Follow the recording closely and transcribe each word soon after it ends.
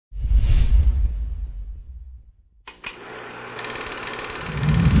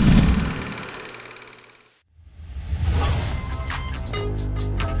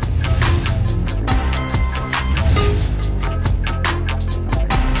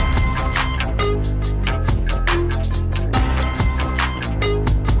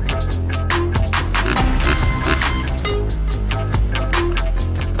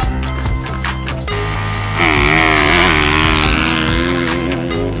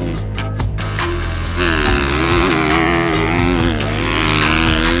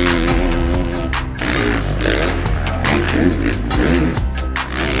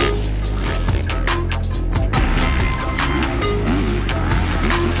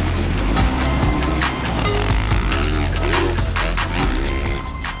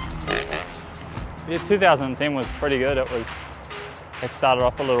Yeah, 2010 was pretty good. It started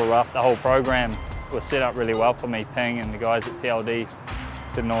off a little rough. The whole program was set up really well for me. Ping and the guys at TLD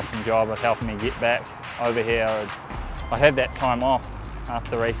did an awesome job of helping me get back over here. I had that time off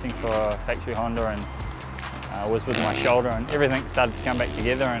after racing for Factory Honda and was with my shoulder, and everything started to come back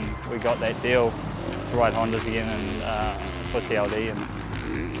together, and we got that deal to ride Hondas again and for TLD. And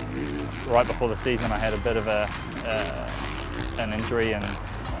right before the season I had a bit of an injury and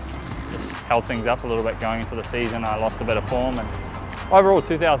just held things up a little bit going into the season. I lost a bit of form, and overall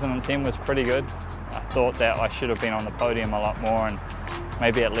 2010 was pretty good. I thought that I should have been on the podium a lot more and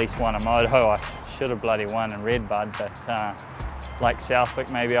maybe at least won a moto. I should have bloody won in Redbud, but like Southwick,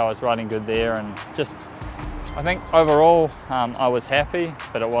 maybe I was riding good there, and just I think overall I was happy,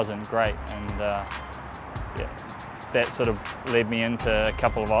 but it wasn't great, and yeah, that sort of led me into a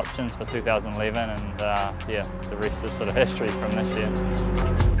couple of options for 2011, and yeah, the rest is sort of history from this year.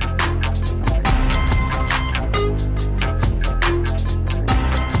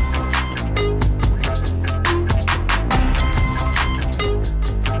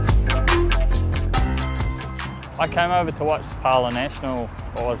 I came over to watch Parlour National,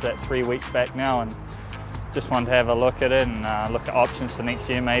 what was that, 3 weeks back now, and just wanted to have a look at it and look at options for next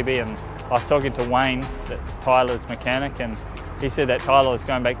year maybe. And I was talking to Wayne, that's Tyler's mechanic, and he said that Tyler was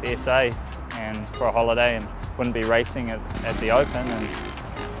going back to SA and for a holiday and wouldn't be racing at the Open. And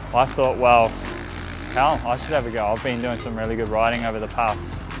I thought, well, hell, I should have a go. I've been doing some really good riding over the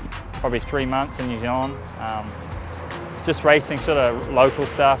past probably 3 months in New Zealand. Just racing sort of local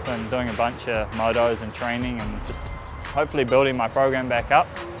stuff and doing a bunch of motos and training and just hopefully building my program back up.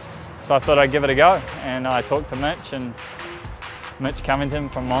 So I thought I'd give it a go, and I talked to Mitch, and Mitch Covington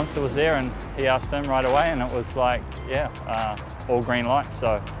from Monster was there, and he asked him right away, and it was like, yeah, all green lights.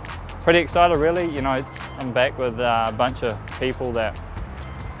 So pretty excited really. You know, I'm back with a bunch of people that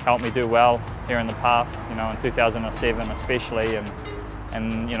helped me do well here in the past, you know, in 2007 especially, and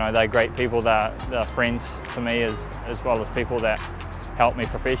you know, they're great people. They're friends to me as well as people that help me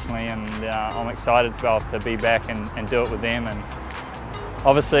professionally, and I'm excited to be able to be back and do it with them. And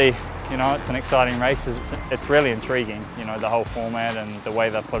obviously, you know, it's an exciting race. It's really intriguing, you know, the whole format and the way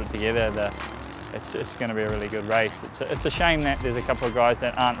they put it together. It's just going to be a really good race. It's a shame that there's a couple of guys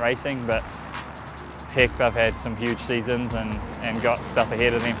that aren't racing, but heck, they've had some huge seasons and got stuff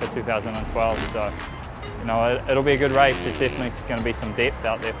ahead of them for 2012. So, you know, it'll be a good race. There's definitely going to be some depth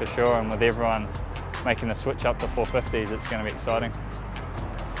out there for sure, and with everyone making the switch up to 450s, it's going to be exciting.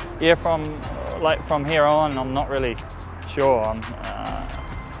 Yeah, from here on, I'm not really sure.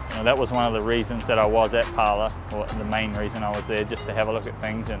 You know, that was one of the reasons that I was at Parlour, or the main reason I was there, just to have a look at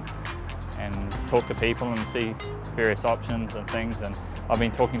things and talk to people and see various options and things. And I've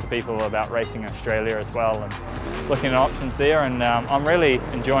been talking to people about racing in Australia as well and looking at options there. And I'm really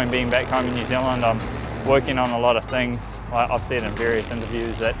enjoying being back home in New Zealand. I'm working on a lot of things. I've said in various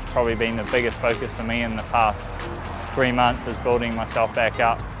interviews, that's probably been the biggest focus for me in the past 3 months, is building myself back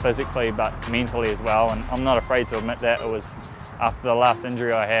up physically but mentally as well. And I'm not afraid to admit that. It was after the last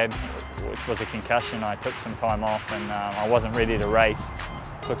injury I had, which was a concussion. I took some time off, and I wasn't ready to race.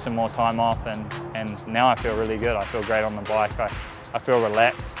 Took some more time off, and now I feel really good. I feel great on the bike. I feel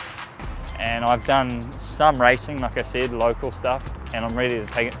relaxed, and I've done some racing, like I said, local stuff, and I'm ready to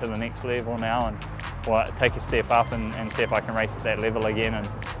take it to the next level now, and take a step up and see if I can race at that level again, and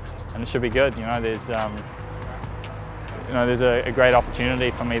it should be good. You know, there's a great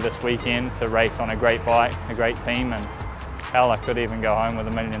opportunity for me this weekend to race on a great bike, a great team, and hell, I could even go home with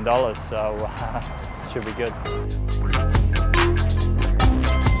 $1 million, so it should be good.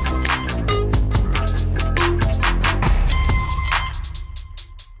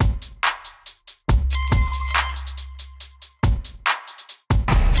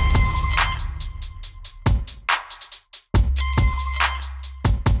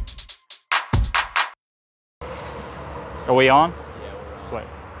 Are we on? Yeah. Sweet.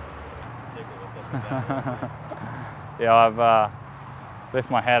 What's up? Yeah, I've left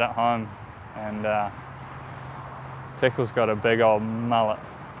my hat at home, and Tickle's got a big old mullet,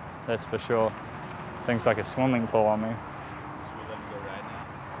 that's for sure. Things like a swimming pool on me. Should we let him go right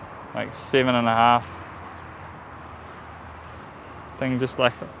now? Like 7.5. Thing just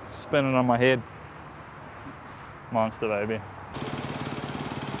like spinning on my head. Monster, baby.